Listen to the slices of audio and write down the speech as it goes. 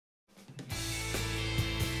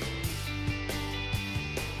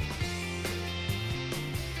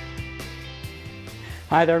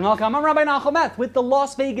Hi there, welcome. I'm Rabbi Nachum Eth with the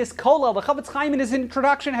Las Vegas Kollel. The Chofetz Chaim in his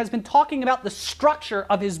introduction has been talking about the structure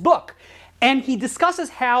of his book. And he discusses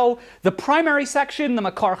how the primary section, the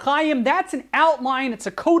Makar Chaim, that's an outline, it's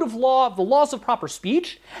a code of law of the laws of proper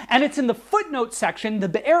speech. And it's in the footnote section, the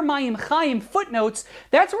Be'er Mayim Chaim footnotes,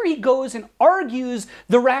 that's where he goes and argues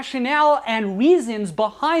the rationale and reasons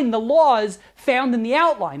behind the laws found in the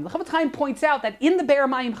outline. The Chofetz Chaim points out that in the Be'er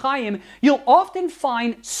Mayim Chaim, you'll often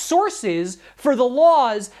find sources for the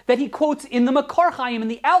laws that he quotes in the Makar Chaim in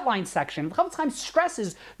the outline section. The Chofetz Chaim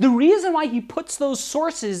stresses the reason why he puts those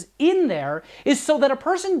sources in there is so that a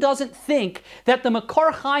person doesn't think that the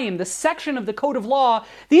Makar Chaim, the section of the Code of Law,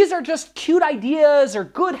 these are just cute ideas or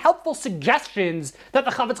good, helpful suggestions that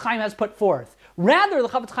the Chofetz Chaim has put forth. Rather, the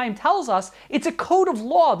Chofetz Chaim tells us it's a code of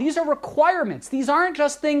law. These are requirements. These aren't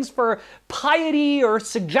just things for piety or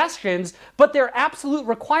suggestions, but they're absolute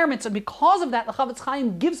requirements. And because of that, the Chofetz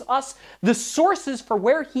Chaim gives us the sources for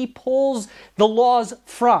where he pulls the laws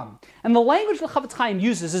from. And the language the Chofetz Chaim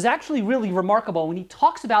uses is actually really remarkable when he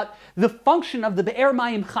talks about the function of the Be'er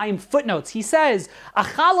Mayim Chaim footnotes. He says,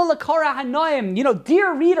 Achala l'kara hanoim,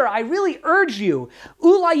 dear reader, I really urge you,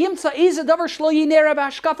 Ula yimtza eza davar shlo yinera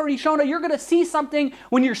b'hashkafa rishona, you're going to see something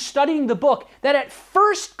when you're studying the book that at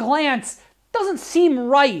first glance doesn't seem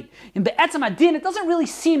right. In Be'etzem Adin, it doesn't really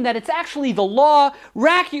seem that it's actually the law.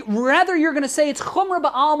 Rather, you're going to say it's Chumra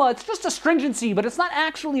Ba'alma, it's just a stringency, but it's not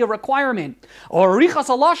actually a requirement. Or Richas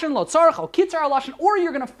Alashan, Lo Tzarech, Al Kitzar Alashan, or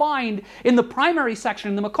you're going to find in the primary section,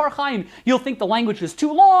 in the Makar Chaim, you'll think the language is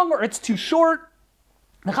too long or it's too short.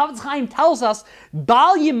 The Chofetz Chaim tells us,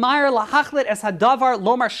 Bal Yimayr Lahachlet Es Hadavar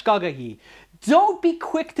Lomar Shkagahi. Don't be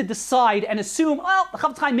quick to decide and assume, the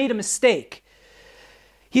Chofetz Chaim made a mistake.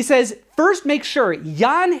 He says, first make sure,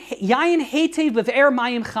 Yayin Hetev Be'er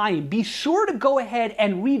Mayim Chaim. Be sure to go ahead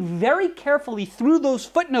and read very carefully through those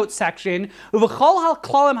footnote section.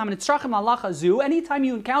 Anytime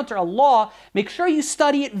you encounter a law, make sure you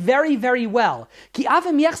study it very, very well.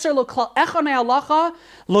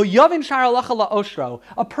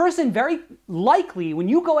 A person very likely, when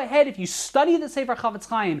you go ahead, if you study the Sefer Chofetz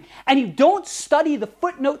Chaim and you don't study the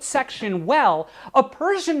footnote section well, a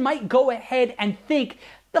person might go ahead and think,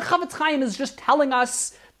 the Chofetz Chaim is just telling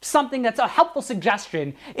us something that's a helpful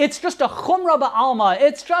suggestion. It's just a chumra ba'alma.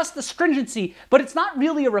 It's just the stringency, but it's not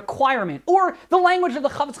really a requirement. Or the language of the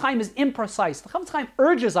Chofetz Chaim is imprecise. The Chofetz Chaim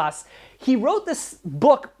urges us. He wrote this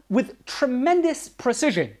book with tremendous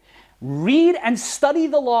precision. Read and study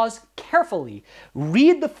the laws carefully.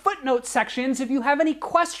 Read the footnote sections if you have any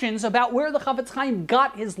questions about where the Chofetz Chaim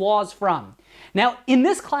got his laws from. Now, in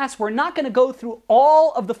this class, we're not going to go through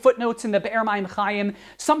all of the footnotes in the Be'er Mayim Chaim.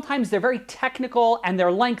 Sometimes they're very technical and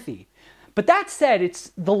they're lengthy. But that said,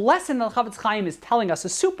 it's the lesson that the Chofetz Chaim is telling us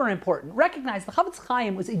is super important. Recognize the Chofetz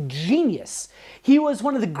Chaim was a genius. He was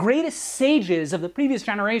one of the greatest sages of the previous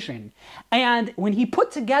generation. And when he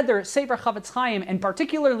put together Sefer Chofetz Chaim, and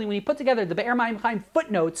particularly when he put together the Be'er Mayim Chaim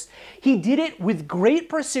footnotes, he did it with great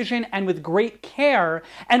precision and with great care.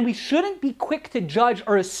 And we shouldn't be quick to judge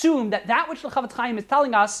or assume that that which the Chofetz Chaim is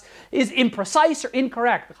telling us is imprecise or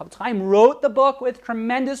incorrect. The Chofetz Chaim wrote the book with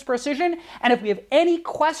tremendous precision. And if we have any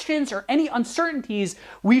questions or any uncertainties,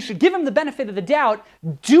 we should give him the benefit of the doubt,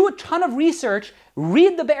 do a ton of research,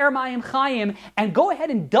 read the Be'er Mayim Chaim, and go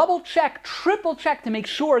ahead and double check, triple check to make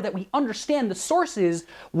sure that we understand the sources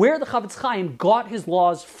where the Chofetz Chaim got his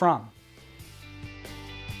laws from.